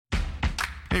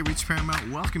Hey, Reach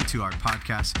Paramount, welcome to our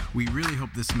podcast. We really hope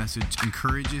this message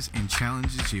encourages and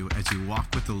challenges you as you walk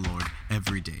with the Lord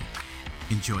every day.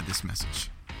 Enjoy this message.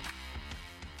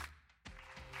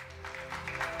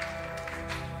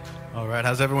 All right,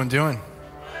 how's everyone doing?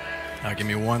 Give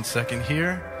me 1 second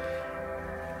here.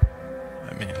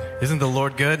 Isn't the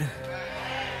Lord good?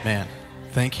 Man,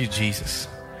 thank you, Jesus.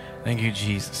 Thank you,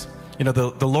 Jesus. You know,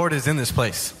 the Lord is in this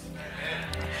place.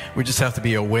 We just have to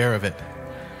be aware of it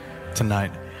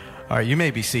tonight. All right, you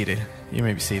may be seated. You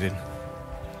may be seated.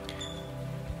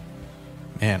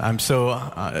 Man, I'm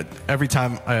so, every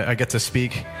time I get to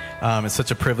speak, it's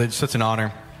such a privilege, such an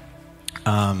honor.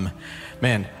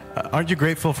 Man, aren't you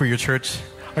grateful for your church?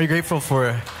 Are you grateful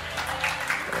for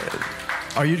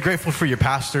your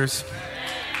pastors?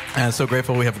 And I'm so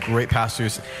grateful we have great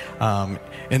pastors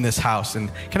in this house.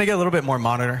 And can I get a little bit more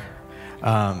monitor?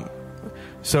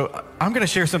 So I'm going to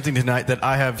share something tonight that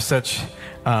I have such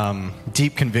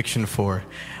deep conviction for.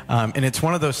 And it's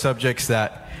one of those subjects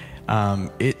that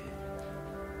it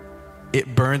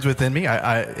burns within me.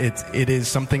 It is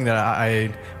something that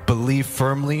I believe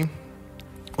firmly,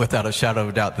 without a shadow of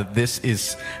a doubt, that this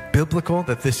is biblical,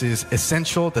 that this is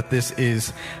essential, that this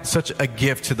is such a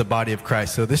gift to the body of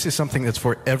Christ. So this is something that's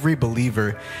for every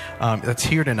believer that's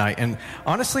here tonight. And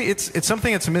honestly, it's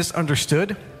something that's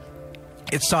misunderstood.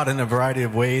 It's taught in a variety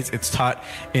of ways. It's taught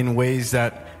in ways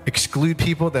that exclude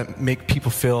people, that make people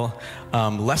feel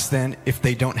less than if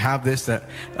they don't have this. That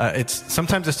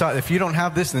sometimes it's taught, if you don't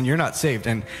have this, then you're not saved,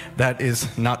 and that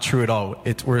is not true at all.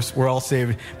 We're all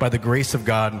saved by the grace of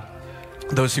God,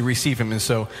 those who receive Him. And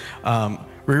so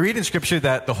we read in Scripture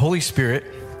that the Holy Spirit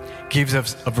gives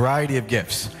us a variety of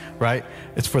gifts. Right?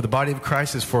 It's for the body of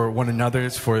Christ. It's for one another.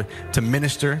 It's to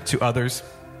minister to others.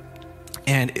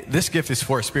 And this gift is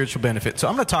for spiritual benefit. So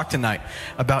I'm going to talk tonight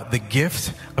about the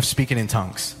gift of speaking in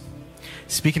tongues.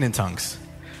 Speaking in tongues.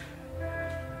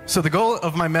 So the goal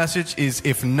of my message is,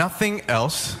 if nothing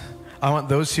else, I want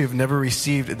those who have never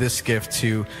received this gift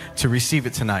to receive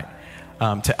it tonight,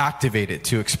 to activate it,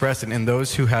 to express it. And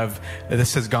those who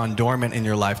this has gone dormant in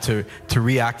your life, to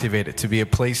reactivate it, to be a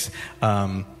place,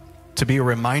 to be a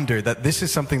reminder that this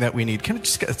is something that we need. Can I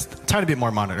just get a tiny bit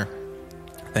more monitor?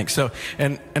 Thanks. So,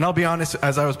 and I'll be honest,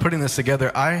 as I was putting this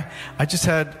together, I just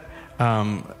had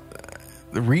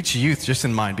Reach Youth just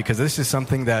in mind, because this is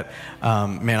something that,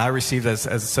 I received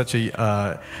as such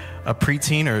a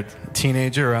preteen or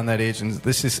teenager around that age, and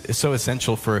this is so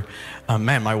essential for,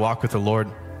 my walk with the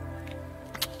Lord.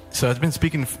 So I've been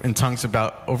speaking in tongues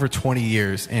about over 20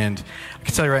 years, and I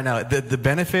can tell you right now, the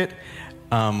benefit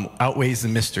outweighs the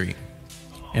mystery.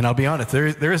 And I'll be honest,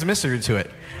 there is a mystery to it.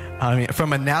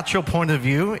 From a natural point of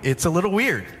view, it's a little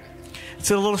weird.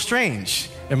 It's a little strange.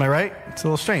 Am I right? It's a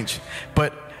little strange.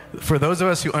 But for those of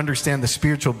us who understand the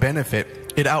spiritual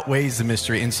benefit, it outweighs the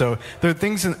mystery. And so there are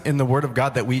things in the Word of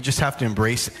God that we just have to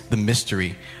embrace the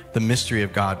mystery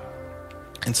of God.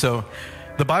 And so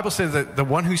the Bible says that the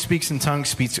one who speaks in tongues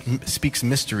speaks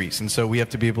mysteries. And so we have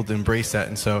to be able to embrace that.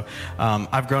 And so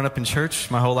I've grown up in church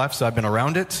my whole life, so I've been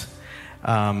around it.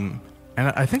 And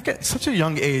I think at such a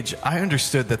young age, I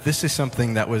understood that this is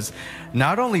something that was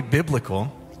not only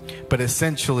biblical, but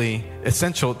essential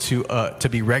to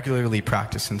be regularly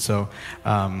practiced. And so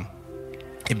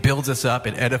it builds us up,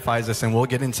 it edifies us, and we'll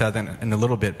get into that in a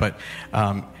little bit. But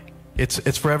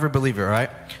it's for every believer, right?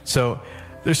 So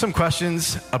there's some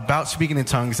questions about speaking in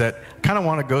tongues that I kind of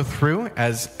want to go through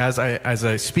as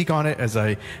I speak on it, as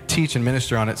I teach and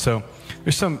minister on it. So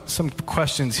there's some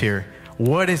questions here.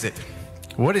 What is it?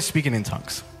 What is speaking in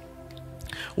tongues?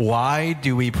 Why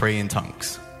do we pray in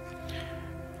tongues?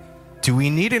 Do we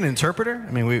need an interpreter?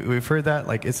 We've heard that.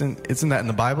 Like, isn't that in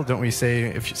the Bible? Don't we say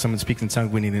if someone speaks in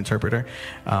tongues, we need an interpreter?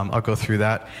 I'll go through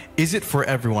that. Is it for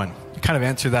everyone? You kind of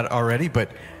answered that already,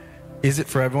 but is it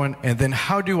for everyone? And then,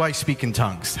 how do I speak in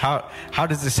tongues? How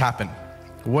does this happen?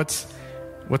 What's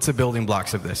the building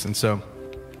blocks of this? And so,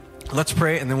 let's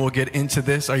pray, and then we'll get into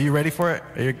this. Are you ready for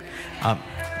it?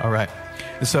 All right.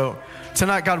 And so,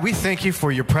 tonight, God, we thank you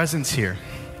for your presence here.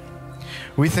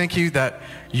 We thank you that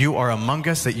you are among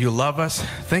us, that you love us.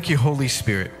 Thank you, Holy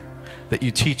Spirit, that you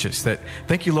teach us.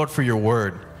 Thank you, Lord, for your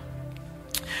word.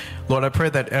 Lord, I pray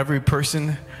that every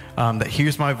person that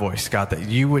hears my voice, God, that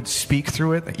you would speak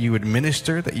through it, that you would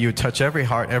minister, that you would touch every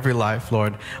heart, every life,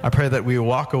 Lord. I pray that we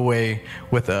walk away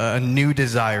with a new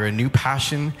desire, a new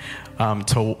passion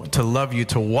to love you,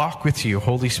 to walk with you,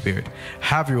 Holy Spirit.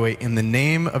 Have your way in the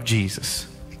name of Jesus.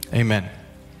 Amen.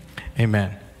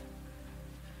 Amen.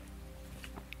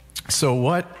 So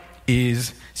what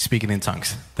is speaking in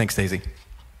tongues? Thanks, Daisy.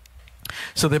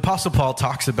 So the Apostle Paul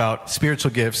talks about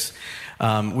spiritual gifts.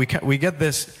 We get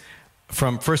this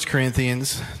from 1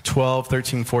 Corinthians 12,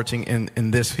 13, 14.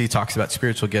 In this, he talks about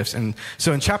spiritual gifts. And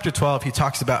so in chapter 12, he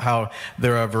talks about how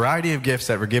there are a variety of gifts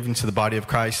that were given to the body of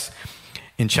Christ.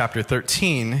 In chapter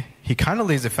 13, he kind of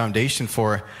lays a foundation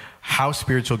for how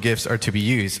spiritual gifts are to be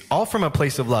used, all from a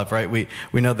place of love, right? We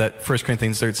know that 1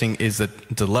 Corinthians 13 is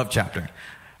the love chapter.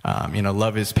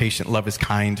 Love is patient, love is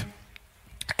kind.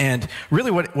 And really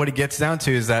what it gets down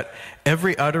to is that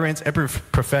every utterance, every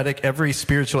prophetic, every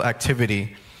spiritual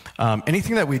activity,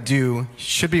 anything that we do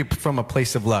should be from a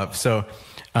place of love. So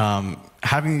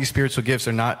having these spiritual gifts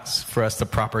are not for us to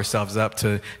prop ourselves up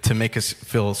to make us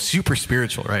feel super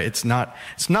spiritual, right? It's not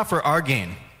for our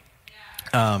gain.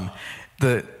 In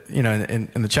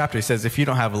the chapter, he says, if you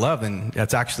don't have love, then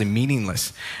that's actually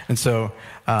meaningless. And so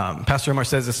Pastor Omar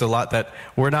says this a lot, that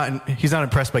he's not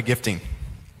impressed by gifting.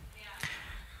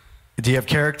 Do you have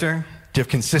character? Do you have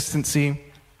consistency?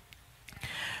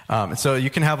 And so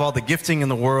you can have all the gifting in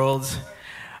the world,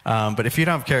 but if you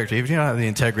don't have character, if you don't have the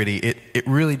integrity, it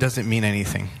really doesn't mean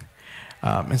anything.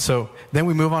 And so then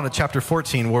we move on to chapter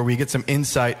 14, where we get some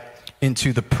insight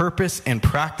into the purpose and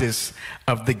practice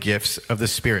of the gifts of the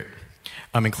Spirit,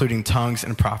 including tongues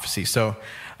and prophecy. So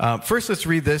first, let's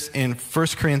read this in 1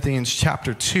 Corinthians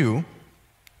chapter 2,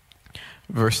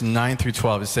 verse 9 through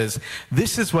 12. It says,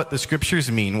 "This is what the scriptures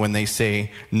mean when they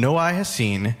say, 'No eye has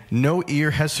seen, no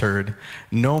ear has heard,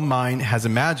 no mind has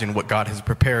imagined what God has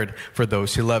prepared for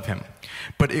those who love him.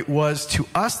 But it was to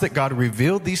us that God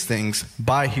revealed these things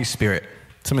by his Spirit.'"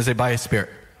 Someone say, "By his Spirit."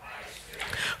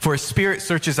 "For his Spirit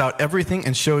searches out everything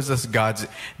and shows us God's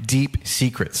deep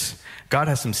secrets." God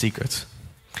has some secrets.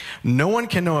 "No one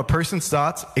can know a person's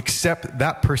thoughts except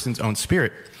that person's own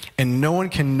spirit. And no one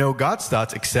can know God's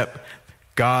thoughts except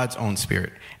God's own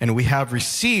Spirit. And we have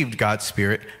received God's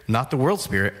Spirit, not the world's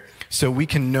spirit, so we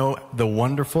can know the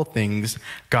wonderful things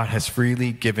God has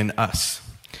freely given us."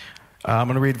 I'm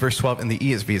going to read verse 12 in the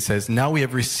ESV. It says, "Now we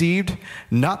have received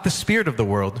not the spirit of the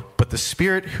world, but the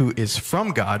Spirit who is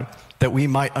from God, that we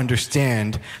might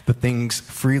understand the things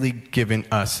freely given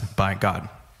us by God."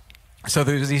 So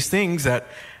there's these things that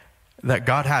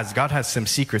God has. God has some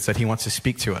secrets that he wants to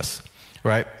speak to us,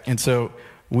 right? And so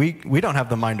we don't have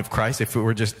the mind of Christ if we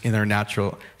were just in our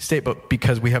natural state, but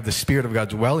because we have the Spirit of God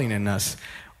dwelling in us,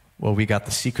 well, we got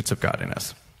the secrets of God in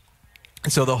us.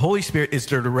 And so the Holy Spirit is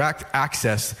the direct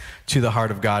access to the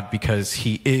heart of God because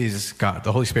he is God.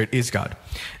 The Holy Spirit is God.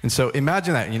 And so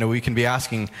imagine that, we can be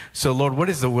asking, so Lord, what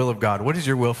is the will of God? What is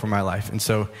your will for my life? And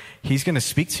so he's going to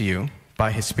speak to you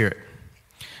by his Spirit.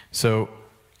 So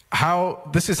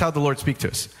this is how the Lord speaks to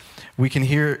us. We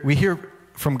hear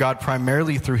from God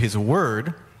primarily through his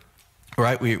word,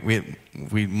 right?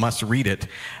 We must read it,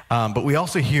 but we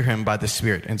also hear him by the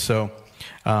Spirit. And so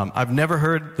I've never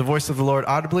heard the voice of the Lord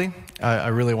audibly. I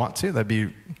really want to. I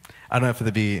don't know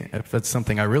if that's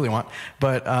something I really want,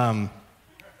 but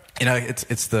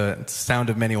it's the sound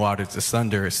of many waters, the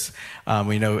thunders.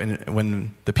 We know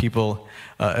when the people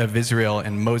of Israel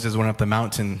and Moses went up the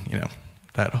mountain,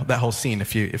 that whole scene,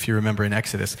 if you remember in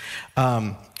Exodus.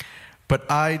 But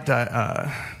I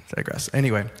digress.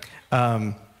 Anyway,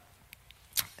 1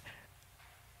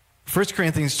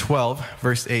 Corinthians 12,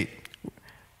 verse 8,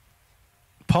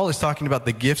 Paul is talking about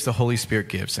the gifts the Holy Spirit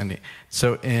gives. And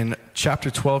so in chapter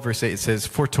 12, verse 8, it says,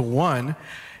 For to one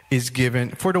is given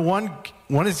through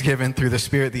the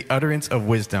Spirit the utterance of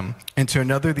wisdom, and to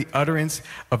another the utterance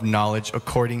of knowledge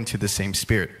according to the same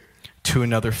Spirit. To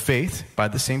another faith by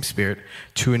the same Spirit,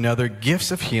 to another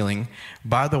gifts of healing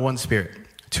by the one Spirit,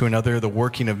 to another the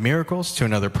working of miracles, to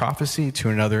another prophecy, to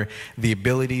another the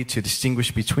ability to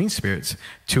distinguish between spirits,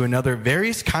 to another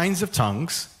various kinds of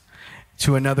tongues,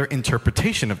 to another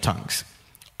interpretation of tongues.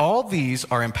 All these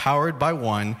are empowered by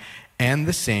one and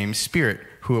the same Spirit,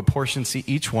 who apportions to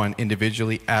each one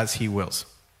individually as he wills.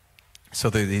 So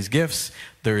there are these gifts,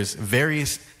 there's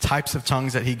various types of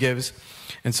tongues that he gives.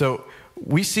 And so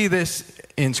we see this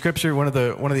in Scripture. One of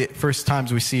the first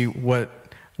times we see what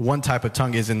one type of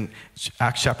tongue is in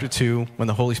Acts chapter 2, when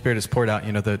the Holy Spirit is poured out.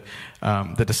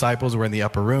 The disciples were in the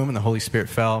upper room and the Holy Spirit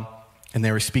fell and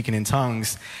they were speaking in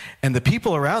tongues. And the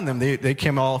people around them, they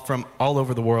came all from all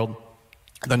over the world,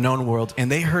 the known world, and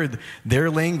they heard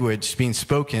their language being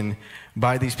spoken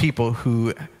by these people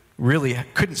who really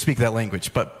couldn't speak that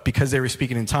language. But because they were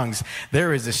speaking in tongues,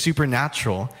 there is a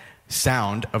supernatural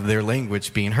sound of their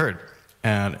language being heard.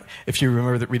 And if you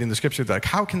remember reading the scripture, like,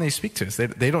 how can they speak to us?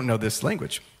 They don't know this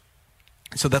language.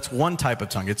 So that's one type of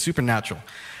tongue. It's supernatural.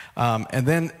 And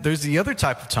then there's the other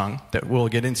type of tongue that we'll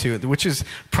get into, which is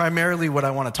primarily what I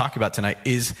want to talk about tonight,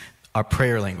 is our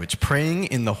prayer language, praying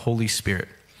in the Holy Spirit,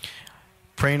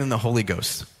 praying in the Holy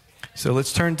Ghost. So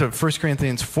let's turn to 1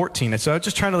 Corinthians 14. So I'm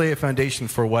just trying to lay a foundation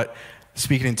for what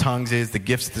speaking in tongues is, the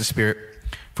gifts of the Spirit.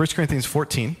 1 Corinthians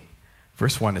 14,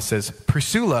 verse 1, it says,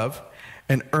 "Pursue love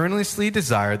and earnestly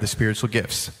desire the spiritual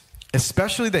gifts,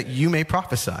 especially that you may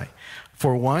prophesy.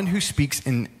 For one who speaks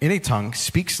in a tongue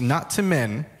speaks not to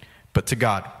men, but to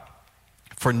God.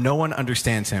 For no one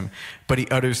understands him, but he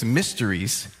utters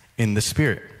mysteries in the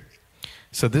Spirit."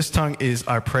 So this tongue is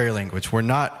our prayer language. We're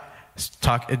not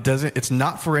it's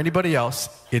not for anybody else.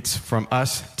 It's from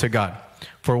us to God.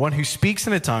 For one who speaks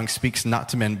in a tongue speaks not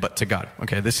to men, but to God.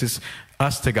 Okay, this is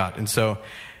us to God. And so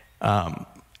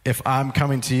if I'm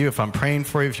coming to you, if I'm praying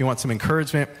for you, if you want some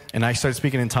encouragement, and I start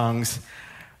speaking in tongues,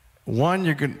 one,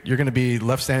 you're going to be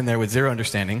left standing there with zero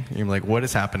understanding. You're like, what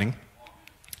is happening?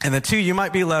 And then two, you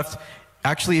might be left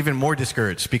actually even more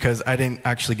discouraged because I didn't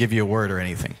actually give you a word or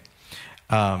anything,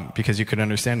 because you couldn't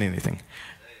understand anything.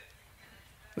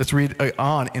 Let's read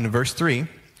on in verse 3.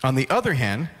 "On the other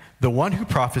hand, the one who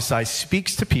prophesies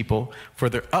speaks to people for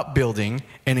their upbuilding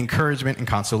and encouragement and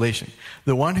consolation.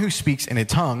 The one who speaks in a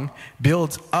tongue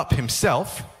builds up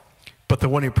himself, but the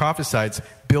one who prophesies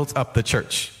builds up the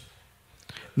church."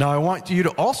 Now, I want you to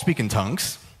all speak in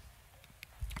tongues.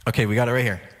 Okay, we got it right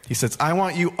here. He says, "I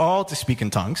want you all to speak in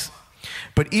tongues,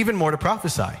 but even more to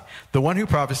prophesy. The one who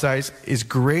prophesies is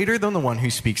greater than the one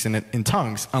who speaks in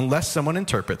tongues, unless someone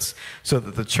interprets, so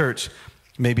that the church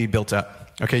may be built up."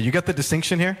 Okay, you got the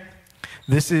distinction here?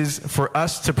 This is for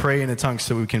us to pray in the tongues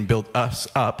so we can build us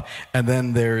up, and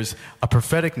then there's a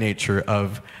prophetic nature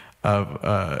of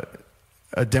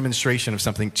a demonstration of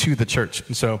something to the church.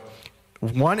 And so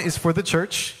one is for the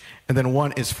church, and then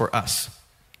one is for us.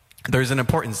 There's an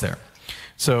importance there.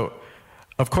 So,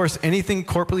 of course, anything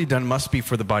corporately done must be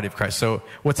for the body of Christ. So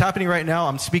what's happening right now,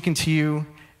 I'm speaking to you.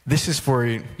 This is for,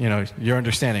 your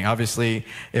understanding. Obviously,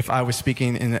 if I was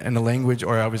speaking in a language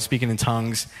or I was speaking in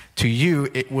tongues to you,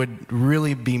 it would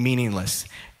really be meaningless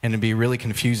and it'd be really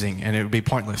confusing and it would be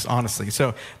pointless, honestly.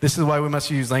 So this is why we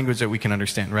must use language that we can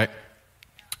understand, right?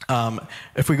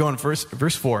 If we go in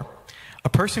verse 4, "A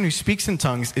person who speaks in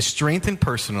tongues is strengthened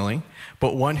personally,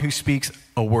 but one who speaks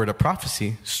a word of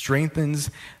prophecy strengthens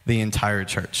the entire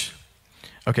church."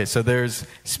 Okay, so there's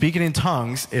speaking in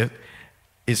tongues. It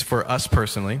is for us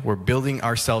personally. We're building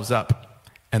ourselves up.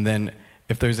 And then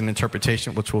if there's an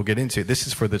interpretation, which we'll get into, this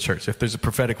is for the church. If there's a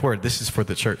prophetic word, this is for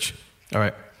the church. All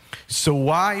right. So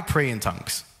why pray in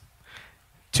tongues?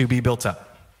 To be built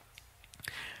up.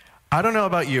 I don't know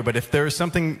about you, but if there is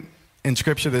something in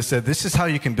Scripture that said, this is how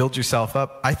you can build yourself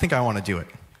up, I think I want to do it.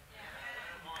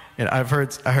 And I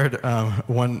heard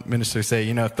one minister say,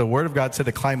 if the Word of God said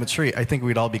to climb a tree, I think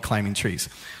we'd all be climbing trees.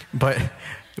 But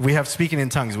we have speaking in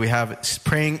tongues. We have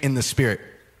praying in the Spirit.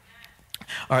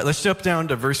 All right, let's jump down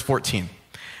to verse 14.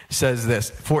 It says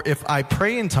this, "For if I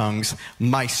pray in tongues,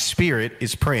 my spirit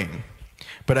is praying,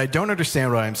 but I don't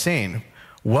understand what I'm saying.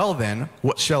 Well then,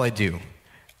 what shall I do?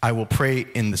 I will pray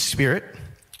in the Spirit,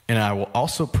 and I will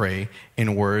also pray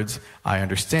in words I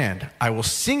understand. I will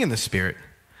sing in the Spirit,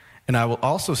 and I will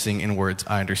also sing in words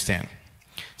I understand."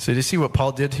 So do you see what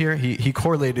Paul did here? He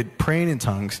correlated praying in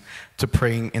tongues to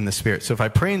praying in the Spirit. So if I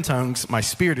pray in tongues, my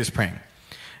spirit is praying.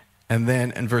 And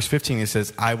then in verse 15, it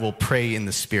says, "I will pray in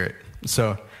the Spirit."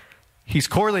 So he's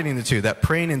correlating the two, that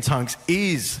praying in tongues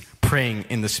is praying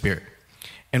in the Spirit.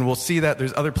 And we'll see that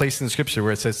there's other places in the Scripture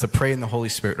where it says to pray in the Holy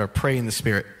Spirit or pray in the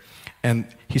Spirit. And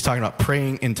he's talking about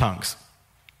praying in tongues.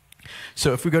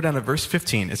 So if we go down to verse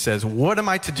 15, it says, "What am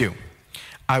I to do?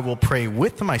 I will pray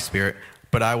with my spirit,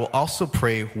 but I will also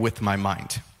pray with my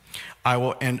mind. I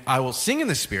will sing in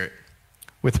the Spirit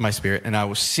with my spirit, and I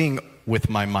will sing with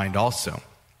my mind also."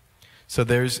 So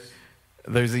there's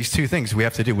these two things we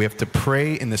have to do. We have to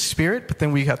pray in the Spirit, but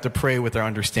then we have to pray with our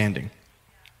understanding.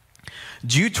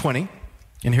 Jude 20,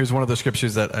 and here's one of the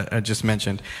scriptures that I just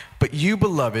mentioned. "But you,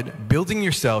 beloved, building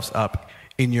yourselves up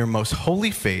in your most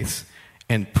holy faith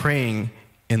and praying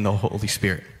in the Holy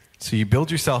Spirit." So you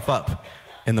build yourself up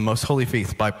in the most holy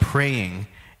faith by praying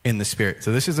in the Spirit.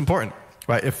 So this is important,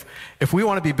 right? If we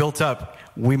want to be built up,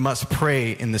 we must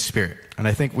pray in the Spirit. And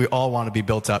I think we all want to be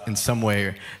built up in some way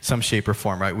or some shape or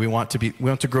form, right? We want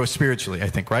to grow spiritually, I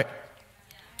think, right?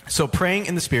 So praying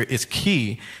in the Spirit is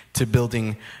key to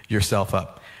building yourself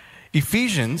up.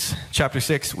 Ephesians chapter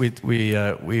 6,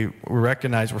 we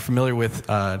recognize, we're familiar with,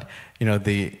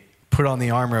 the put on the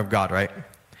armor of God, right?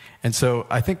 And so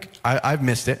I think I've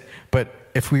missed it, but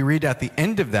if we read at the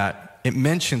end of that, it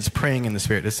mentions praying in the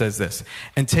Spirit. It says this,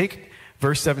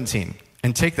 verse 17,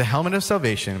 "And take the helmet of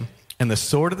salvation and the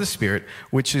sword of the Spirit,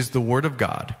 which is the word of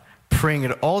God, praying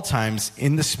at all times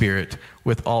in the Spirit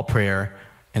with all prayer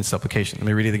and supplication." Let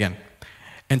me read it again.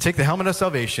 And take the helmet of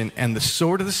salvation and the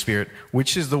sword of the Spirit,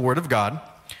 which is the word of God,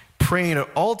 praying at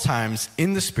all times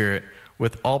in the Spirit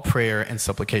with all prayer and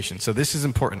supplication. So this is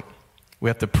important. We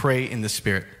have to pray in the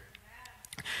Spirit.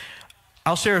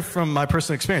 I'll share from my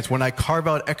personal experience. When I carve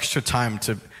out extra time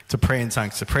to pray in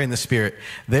tongues, to pray in the Spirit,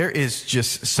 there is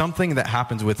just something that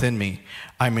happens within me.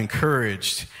 I'm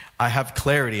encouraged. I have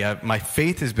clarity. My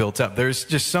faith is built up. There's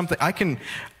just something I can,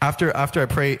 after I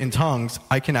pray in tongues,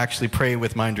 I can actually pray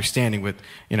with my understanding with,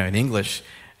 in English,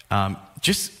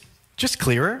 just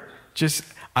clearer.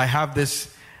 I have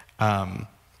this, the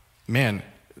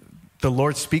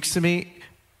Lord speaks to me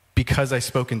because I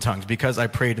spoke in tongues, because I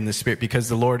prayed in the Spirit, because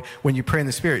the Lord, when you pray in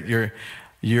the Spirit,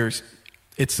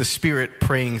 it's the Spirit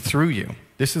praying through you.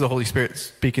 This is the Holy Spirit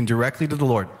speaking directly to the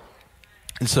Lord.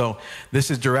 And so this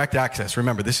is direct access.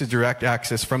 Remember, this is direct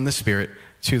access from the Spirit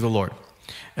to the Lord.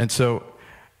 And so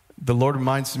the Lord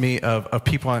reminds me of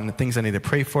people and the things I need to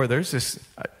pray for. There's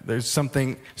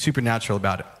something supernatural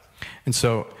about it. And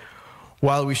so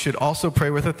while we should also pray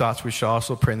with our thoughts, we should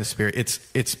also pray in the Spirit.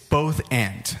 It's both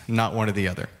and, not one or the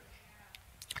other.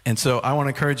 And so I want to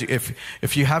encourage you,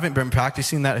 if you haven't been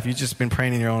practicing that, if you've just been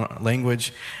praying in your own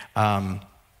language,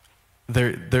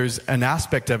 there's an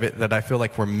aspect of it that I feel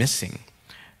like we're missing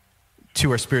to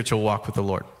our spiritual walk with the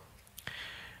Lord.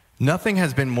 Nothing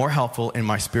has been more helpful in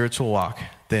my spiritual walk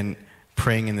than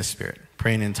praying in the Spirit,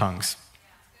 praying in tongues.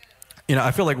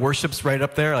 I feel like worship's right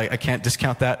up there. Like, I can't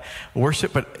discount that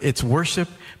worship, but it's worship,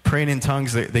 praying in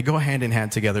tongues. They go hand in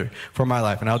hand together for my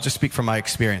life. And I'll just speak from my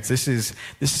experience. This is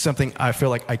something I feel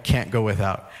like I can't go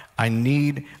without.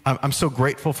 I'm so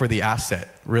grateful for the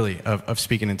asset, really, of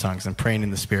speaking in tongues and praying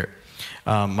in the Spirit.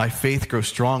 My faith grows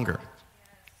stronger.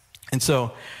 And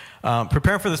so,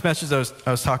 preparing for this message,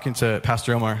 I was talking to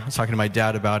Pastor Omar. I was talking to my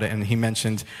dad about it, and he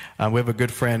mentioned we have a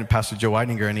good friend, Pastor Joe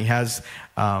Weidinger, and he has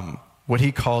what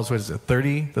he calls, the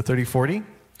 30-40?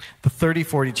 The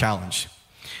 30-40 challenge.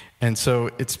 And so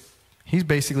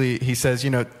he says,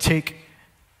 take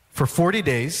for 40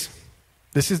 days,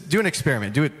 do an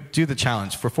experiment, do the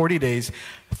challenge. For 40 days,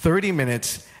 30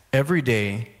 minutes every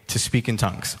day to speak in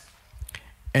tongues.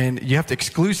 And you have to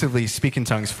exclusively speak in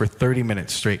tongues for 30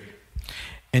 minutes straight.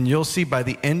 And you'll see by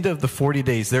the end of the 40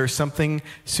 days, there's something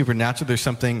supernatural. There's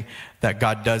something that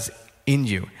God does in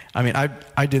you. I mean,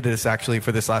 I did this actually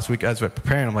for this last week as we're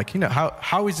preparing. I'm like,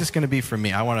 how is this going to be for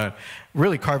me? I want to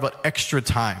really carve out extra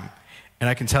time. And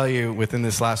I can tell you within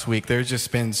this last week, there's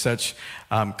just been such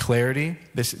clarity.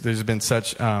 There's been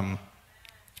such,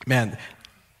 when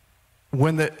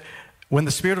the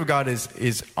Spirit of God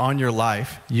is on your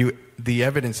life, the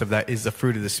evidence of that is the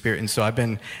fruit of the Spirit. And so I've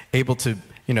been able to,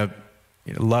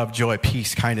 love, joy,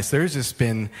 peace, kindness. There's just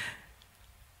been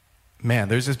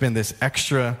this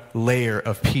extra layer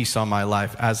of peace on my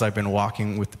life as I've been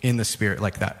walking within the Spirit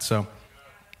like that. So,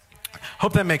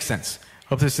 hope that makes sense.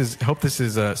 Hope this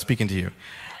is speaking to you.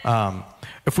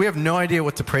 If we have no idea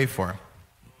what to pray for,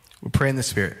 we pray in the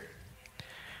Spirit.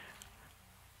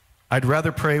 I'd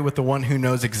rather pray with the one who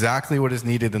knows exactly what is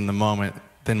needed in the moment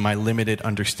than my limited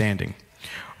understanding.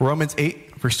 Romans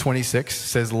 8, verse 26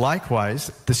 says,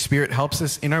 likewise, the Spirit helps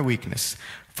us in our weakness,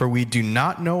 for we do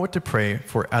not know what to pray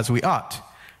for as we ought.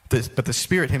 But the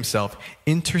Spirit himself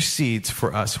intercedes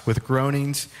for us with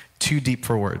groanings too deep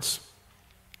for words.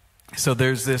 So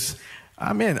there's this,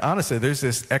 honestly, there's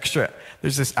this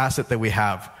asset that we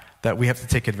have to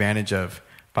take advantage of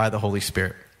by the Holy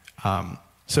Spirit.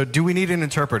 So do we need an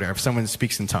interpreter if someone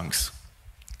speaks in tongues?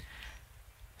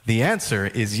 The answer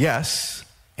is yes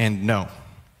and no.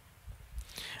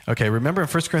 Okay, remember in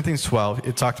 1 Corinthians 12,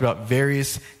 it talked about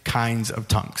various kinds of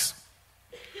tongues.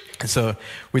 And so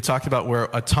we talked about where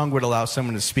a tongue would allow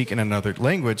someone to speak in another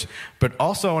language, but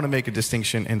also I want to make a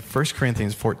distinction in 1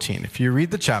 Corinthians 14. If you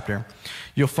read the chapter,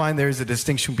 you'll find there is a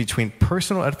distinction between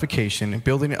personal edification and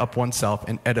building up oneself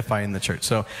and edifying the church.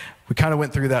 So we kind of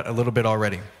went through that a little bit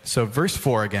already. So verse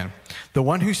 4 again, the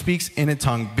one who speaks in a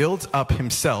tongue builds up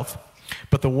himself,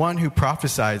 but the one who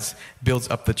prophesies builds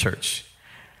up the church.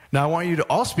 Now I want you to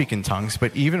all speak in tongues,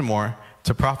 but even more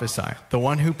to prophesy. The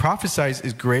one who prophesies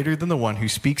is greater than the one who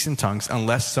speaks in tongues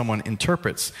unless someone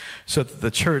interprets, so that the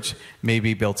church may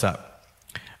be built up.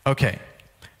 Okay,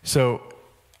 so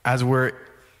as we're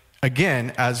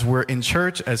in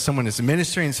church, as someone is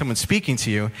ministering, someone's speaking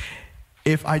to you,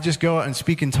 if I just go out and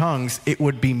speak in tongues, it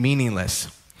would be meaningless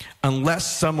unless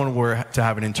someone were to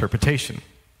have an interpretation.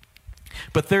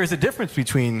 But there is a difference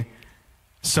between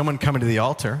someone coming to the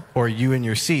altar or you in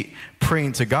your seat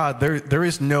praying to God. There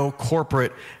is no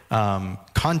corporate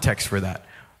context for that.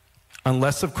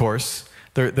 Unless, of course,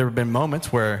 there have been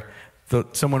moments where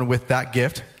someone with that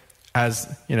gift as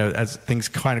things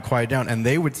kind of quiet down, and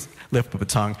they would lift up a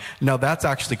tongue. Now that's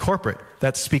actually corporate.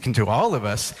 That's speaking to all of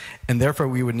us, and therefore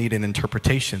we would need an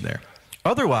interpretation there.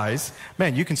 Otherwise,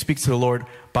 man, you can speak to the Lord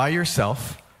by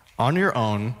yourself, on your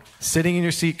own, sitting in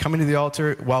your seat, coming to the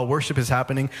altar while worship is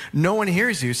happening. No one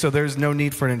hears you, so there's no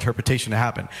need for an interpretation to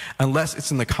happen, unless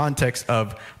it's in the context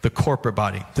of the corporate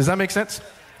body. Does that make sense?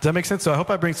 Does that make sense? So I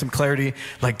hope I bring some clarity.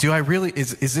 Like, do I really,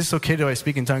 is this okay? Do I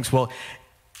speak in tongues? Well,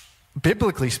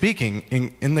 biblically speaking,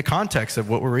 in the context of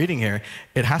what we're reading here,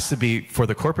 it has to be for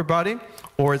the corporate body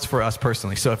or it's for us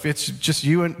personally. So if it's just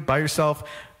you and by yourself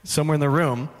somewhere in the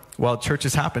room while church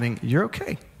is happening, you're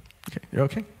okay. Okay, you're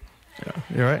okay? Yeah,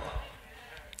 you're all right?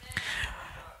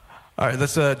 All right,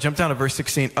 let's jump down to verse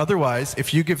 16. Otherwise,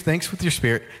 if you give thanks with your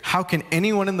spirit, how can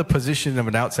anyone in the position of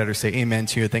an outsider say amen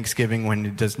to your thanksgiving when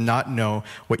he does not know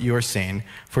what you are saying?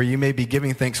 For you may be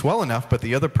giving thanks well enough, but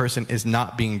the other person is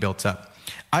not being built up.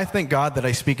 I thank God that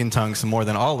I speak in tongues more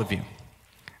than all of you.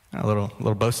 A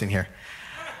little boasting here.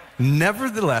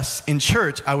 Nevertheless, in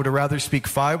church, I would rather speak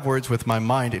 5 words with my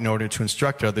mind in order to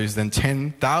instruct others than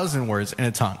 10,000 words in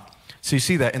a tongue. So you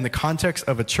see that in the context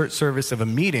of a church service, of a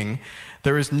meeting,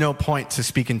 there is no point to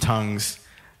speak in tongues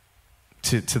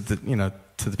to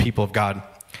the people of God.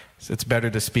 So it's better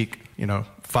to speak,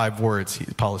 5 words,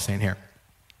 Paul is saying here.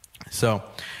 So,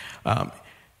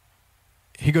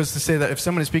 he goes to say that if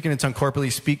someone is speaking in tongue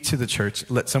corporately, speak to the church.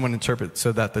 Let someone interpret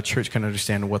so that the church can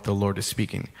understand what the Lord is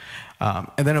speaking. And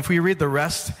then if we read the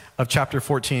rest of chapter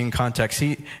 14 in context,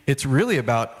 it's really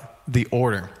about the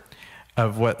order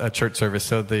of what a church service.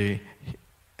 So the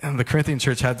Corinthian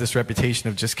church had this reputation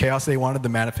of just chaos. They wanted the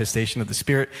manifestation of the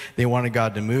Spirit. They wanted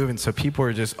God to move. And so people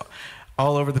were just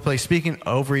all over the place, speaking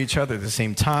over each other at the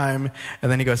same time.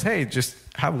 And then he goes, hey, just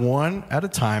have one at a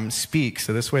time speak,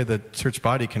 so this way the church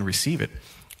body can receive it.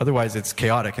 Otherwise, it's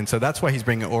chaotic. And so that's why he's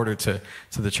bringing order to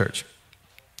the church.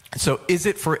 So is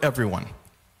it for everyone?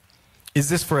 Is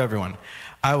this for everyone?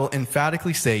 I will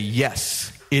emphatically say,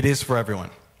 yes, it is for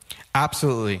everyone.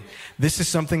 Absolutely. This is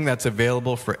something that's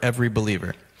available for every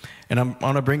believer. And I'm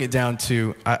going to bring it down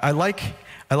to, I like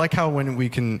how when we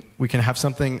can have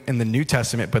something in the New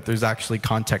Testament, but there's actually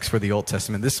context for the Old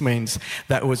Testament. This means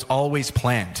that it was always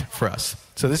planned for us.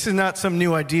 So this is not some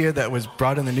new idea that was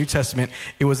brought in the New Testament.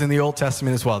 It was in the Old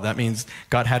Testament as well. That means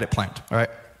God had it planned, all right?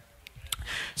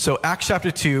 So Acts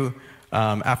chapter 2,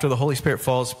 after the Holy Spirit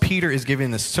falls, Peter is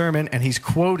giving this sermon, and he's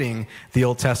quoting the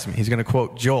Old Testament. He's going to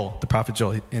quote Joel, the prophet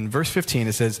Joel. In verse 15,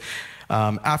 it says,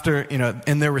 after,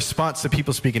 in their response to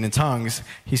people speaking in tongues,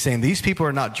 he's saying, these people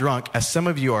are not drunk, as some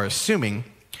of you are assuming.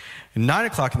 9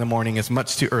 o'clock in the morning is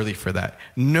much too early for that.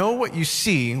 Know what you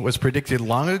see was predicted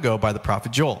long ago by the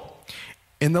prophet Joel.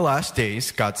 In the last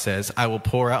days, God says, I will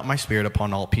pour out my Spirit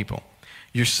upon all people.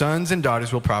 Your sons and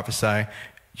daughters will prophesy.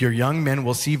 Your young men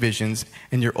will see visions,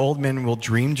 and your old men will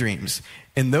dream dreams.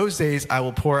 In those days, I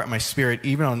will pour out my Spirit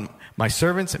even on my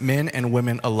servants, men and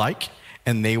women alike,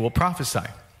 and they will prophesy.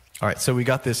 All right, so we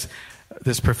got this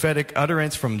prophetic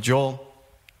utterance from Joel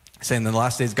saying in the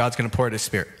last days, God's going to pour out his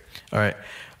Spirit. All right,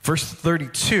 verse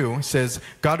 32 says,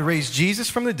 God raised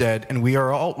Jesus from the dead, and we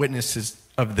are all witnesses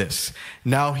of this.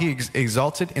 Now he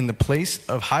exalted in the place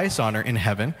of highest honor in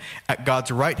heaven at God's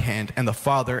right hand, and the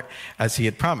Father, as he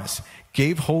had promised,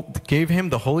 gave him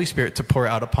the Holy Spirit to pour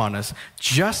out upon us,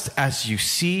 just as you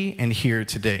see and hear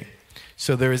today.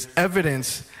 So there is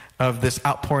evidence of this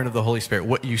outpouring of the Holy Spirit,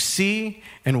 what you see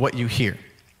and what you hear.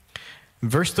 In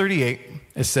verse 38,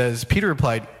 it says, Peter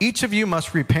replied, each of you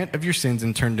must repent of your sins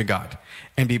and turn to God,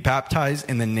 and be baptized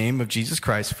in the name of Jesus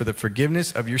Christ for the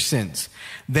forgiveness of your sins.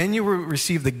 Then you will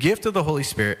receive the gift of the Holy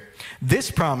Spirit. This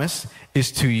promise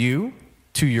is to you,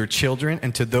 to your children,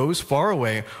 and to those far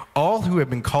away, all who have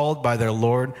been called by the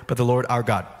Lord our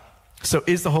God. So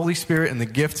is the Holy Spirit and the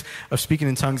gift of speaking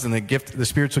in tongues and the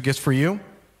spiritual gifts for you?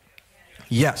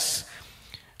 Yes.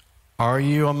 Are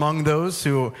you among those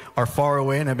who are far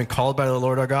away and have been called by the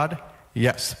Lord our God?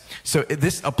 Yes. So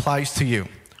this applies to you.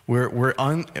 We're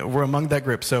among that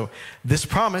group. So this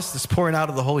promise, this pouring out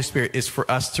of the Holy Spirit, is for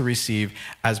us to receive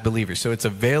as believers. So it's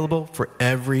available for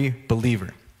every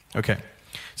believer. Okay.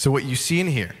 So what you see in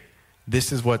here,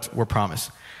 this is what we're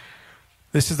promised.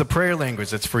 This is the prayer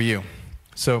language that's for you.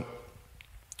 So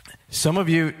some of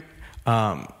you,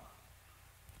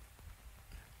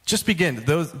 just begin.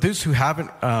 Those who haven't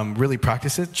really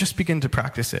practiced it, just begin to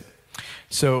practice it.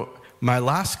 So my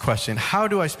last question, how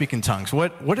do I speak in tongues?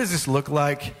 What does this look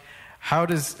like? How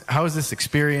is this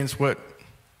experience? I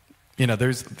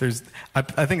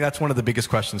think that's one of the biggest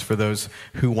questions for those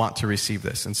who want to receive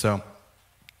this. And so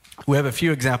we have a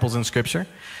few examples in Scripture.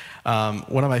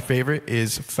 One of my favorite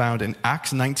is found in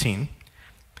Acts 19.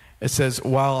 It says,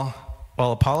 while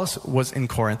Apollos was in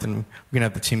Corinth, and we're going to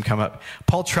have the team come up,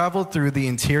 Paul traveled through the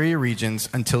interior regions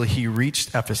until he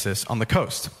reached Ephesus on the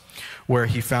coast, where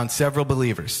he found several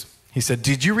believers. He said,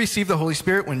 "Did you receive the Holy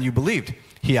Spirit when you believed?"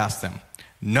 He asked them.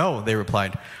 "No," they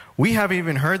replied. "We haven't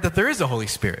even heard that there is a Holy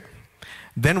Spirit."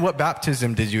 "Then what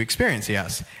baptism did you experience?" he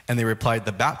asked. And they replied,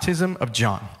 "The baptism of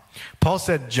John." Paul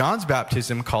said John's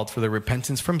baptism called for the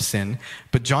repentance from sin,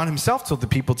 but John himself told the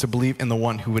people to believe in the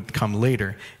one who would come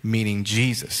later, meaning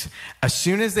Jesus. As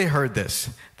soon as they heard this,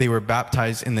 they were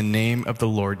baptized in the name of the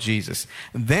Lord Jesus.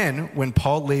 Then, when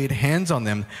Paul laid hands on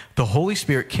them, the Holy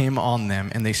Spirit came on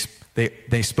them, and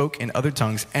they spoke in other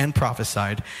tongues and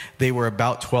prophesied. They were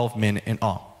about 12 men in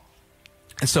all.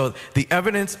 And so the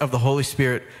evidence of the Holy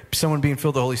Spirit, someone being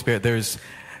filled with the Holy Spirit,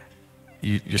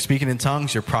 you're speaking in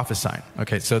tongues, you're prophesying.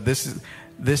 Okay, so this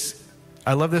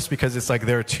I love this because it's like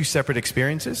there are two separate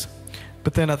experiences,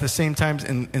 but then at the same time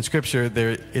in Scripture,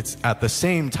 it's at the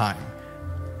same time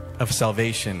of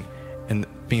salvation and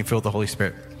being filled with the Holy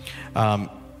Spirit.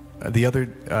 The other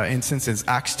instance is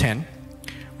Acts 10,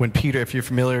 when Peter, if you're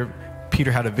familiar,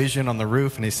 Peter had a vision on the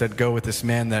roof, and he said, "Go with this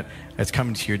man that's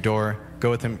coming to your door. Go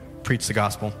with him, preach the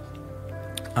gospel."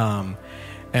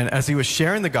 And as he was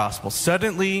sharing the gospel,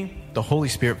 suddenly the Holy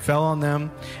Spirit fell on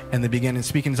them, and they began to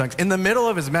speak in tongues. In the middle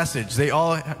of his message, they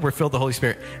all were filled with the Holy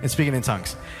Spirit and speaking in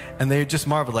tongues. And they just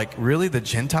marveled, like, really? The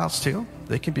Gentiles too?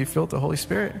 They can be filled with the Holy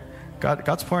Spirit?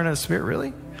 God's pouring out His Spirit,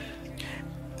 really?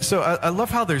 So I love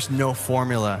how there's no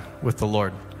formula with the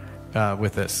Lord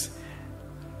with this.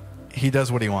 He does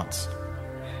what He wants.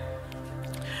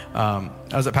 I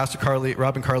was at Pastor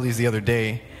Robin Carley's the other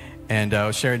day, and I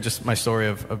was sharing just my story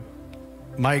of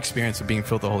my experience of being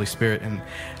filled with the Holy Spirit. And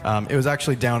it was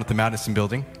actually down at the Madison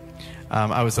building.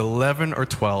 I was 11 or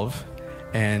 12,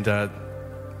 and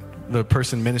the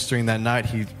person ministering that night,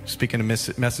 he speaking a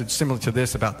message similar to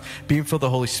this about being filled with the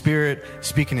Holy Spirit,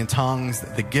 speaking in tongues,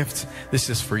 the gift, this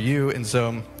is for you. And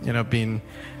so, being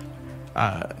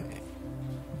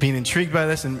intrigued by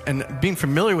this and being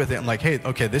familiar with it, I'm like, hey,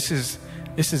 okay, this is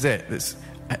it.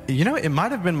 It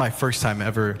might have been my first time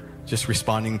ever just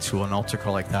responding to an altar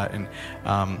call like that, and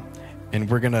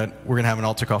we're gonna have an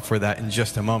altar call for that in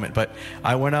just a moment. But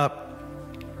I went up,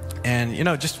 and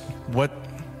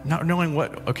not knowing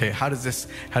what, okay, how does this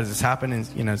happen?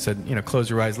 And said, close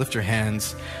your eyes, lift your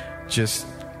hands, just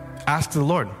ask the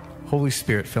Lord, Holy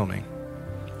Spirit, fill me.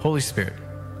 Holy Spirit,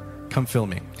 come fill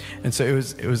me. And so it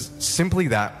was simply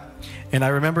that. And I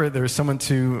remember there was someone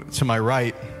to my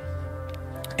right,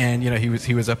 and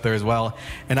he was up there as well,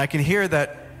 and I can hear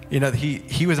that.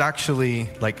 He was actually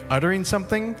like uttering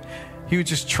something. He was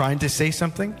just trying to say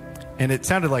something, and it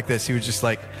sounded like this. He was just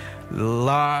like,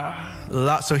 la,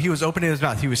 la. So he was opening his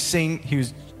mouth. He was saying, he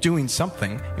was doing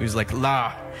something. He was like,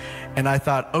 la. And I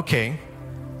thought, okay,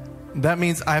 that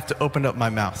means I have to open up my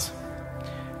mouth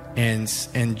and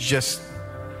just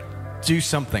do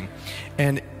something.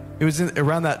 And it was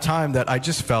around that time that I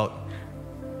just felt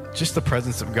just the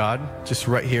presence of God, just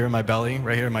right here in my belly,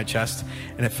 right here in my chest.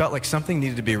 And it felt like something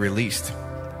needed to be released.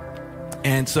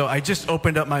 And so I just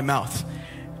opened up my mouth.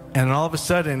 And all of a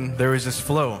sudden, there was this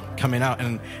flow coming out.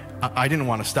 And I didn't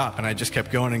want to stop. And I just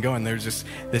kept going and going. There's just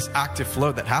this active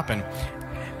flow that happened.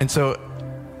 And so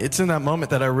it's in that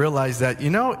moment that I realized that,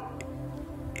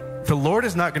 the Lord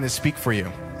is not going to speak for you.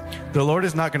 The Lord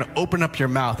is not going to open up your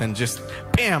mouth and just,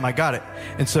 bam, I got it.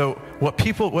 And so what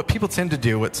people tend to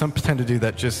do, what some tend to do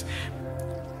that just,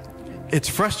 it's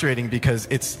frustrating because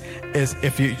it's as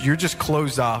if you're just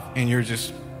closed off and you're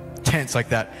just tense like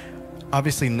that.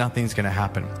 Obviously, nothing's going to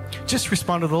happen. Just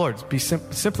respond to the Lord.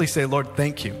 Simply say, Lord,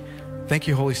 thank you. Thank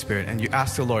you, Holy Spirit. And you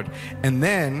ask the Lord. And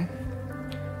then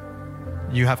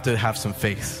you have to have some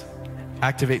faith.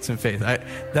 Activate some faith.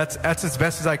 That's as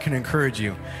best as I can encourage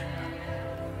you.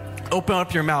 Open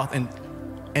up your mouth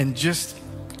and just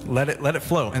let it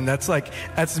flow. And that's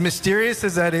as mysterious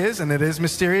as that is, and it is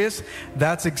mysterious,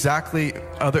 that's exactly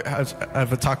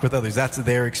I've talked with others, that's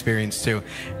their experience too.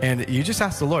 And you just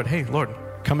ask the Lord, hey, Lord,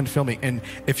 come and fill me. And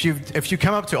if you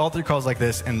come up to altar calls like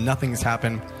this and nothing's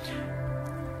happened,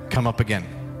 come up again.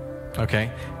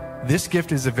 Okay? This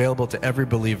gift is available to every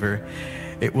believer.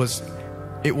 It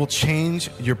will change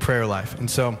your prayer life.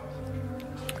 And so,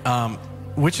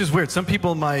 which is weird. Some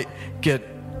people might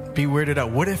be weirded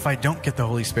out. What if I don't get the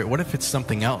Holy Spirit? What if it's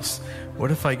something else?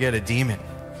 What if I get a demon?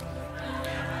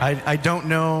 I don't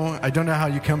know. I don't know how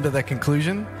you come to that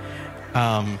conclusion.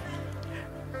 But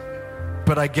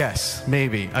I guess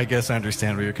I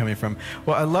understand where you're coming from.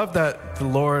 Well, I love that the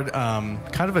Lord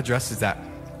kind of addresses that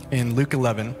in Luke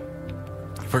 11,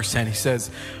 verse 10. He says,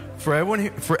 "For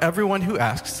everyone who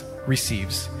asks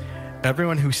receives,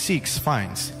 everyone who seeks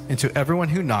finds, and to everyone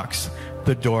who knocks,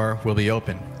 the door will be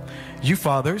open. You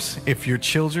fathers, if your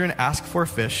children ask for a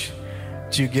fish,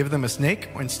 do you give them a snake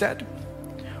instead?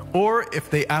 Or if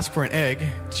they ask for an egg,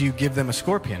 do you give them a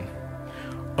scorpion?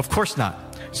 Of course not.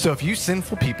 So if you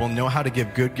sinful people know how to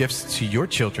give good gifts to your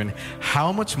children,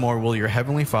 how much more will your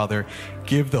heavenly Father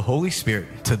give the Holy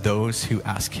Spirit to those who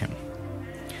ask him?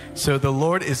 So the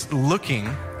Lord is looking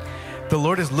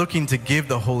to give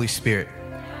the Holy Spirit.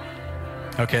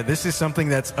 Okay, this is something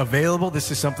that's available.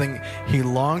 This is something he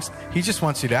longs. He just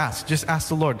wants you to ask. Just ask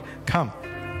the Lord, come.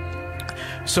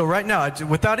 So right now,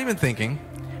 without even thinking,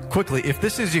 quickly, if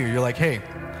this is you, you're like, hey,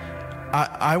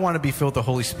 I want to be filled with the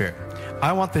Holy Spirit.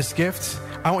 I want this gift.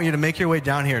 I want you to make your way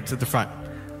down here to the front.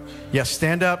 Yes,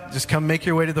 stand up. Just come make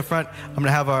your way to the front. I'm going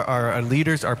to have our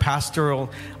leaders, our pastoral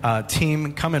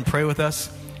team come and pray with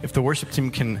us. If the worship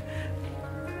team can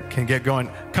get going,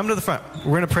 come to the front.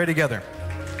 We're going to pray together.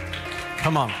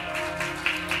 Come on.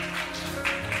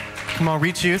 Come on,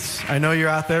 Reach Youth. I know you're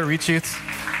out there, Reach Youth.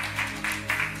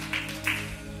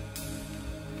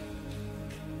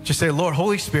 Just say, Lord,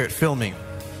 Holy Spirit, fill me.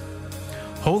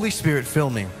 Holy Spirit,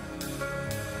 fill me.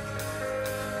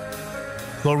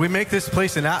 Lord, we make this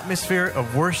place an atmosphere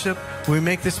of worship. We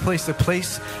make this place a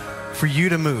place for you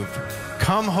to move.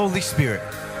 Come, Holy Spirit.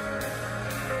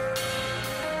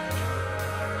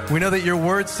 We know that your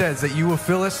word says that you will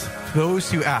fill us,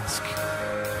 those who ask.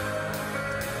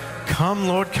 Come,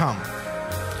 Lord, come.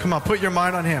 Come on, put your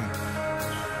mind on him.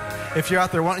 If you're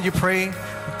out there, why don't you pray?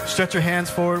 Stretch your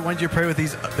hands forward. Why don't you pray with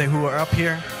these who are up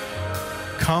here?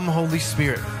 Come, Holy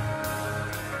Spirit.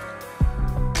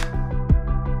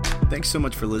 Thanks so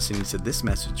much for listening to this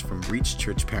message from Reach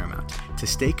Church Paramount. To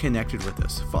stay connected with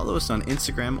us, follow us on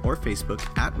Instagram or Facebook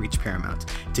at Reach Paramount.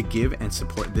 To give and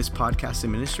support this podcast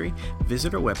and ministry,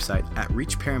 visit our website at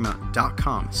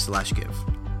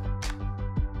reachparamount.com/give.